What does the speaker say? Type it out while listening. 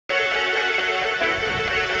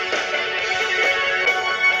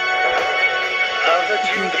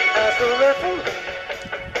referee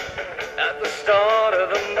at the start of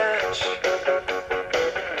the match.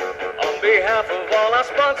 On behalf of all our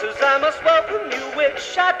sponsors, I must welcome you,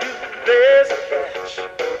 which I do. There's a catch.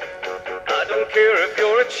 I don't care if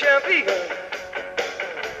you're a champion.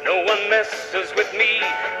 No one messes with me.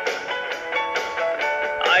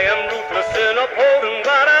 I am ruthless in upholding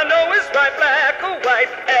what I know is right, black or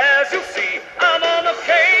white. As you'll see, I'm on the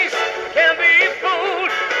case, can't be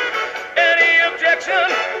fooled. Any objection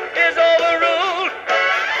is overruled.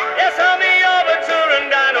 Yes, I'm the arbiter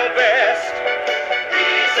and I know best.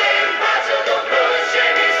 He's impossible, push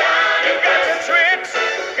and he's on You got your tricks,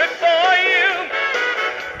 good for you,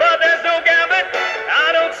 but there's no gambit I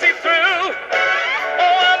don't see through.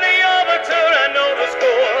 Oh, I'm the arbiter, I know the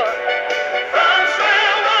score. From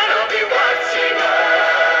square one, I'll be watching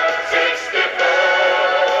all 64.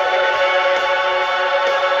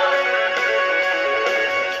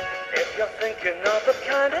 If you're thinking of the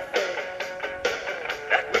kind of thing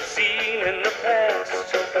that we've seen in the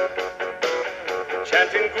past,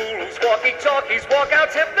 chanting gurus, walkie-talkies,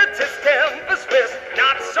 walkouts, hypnotists, tempest fist,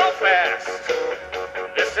 not so fast.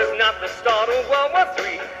 This is not the start of World War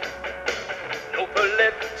III. No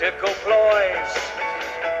political ploys.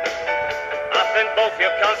 I think both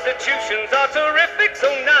your constitutions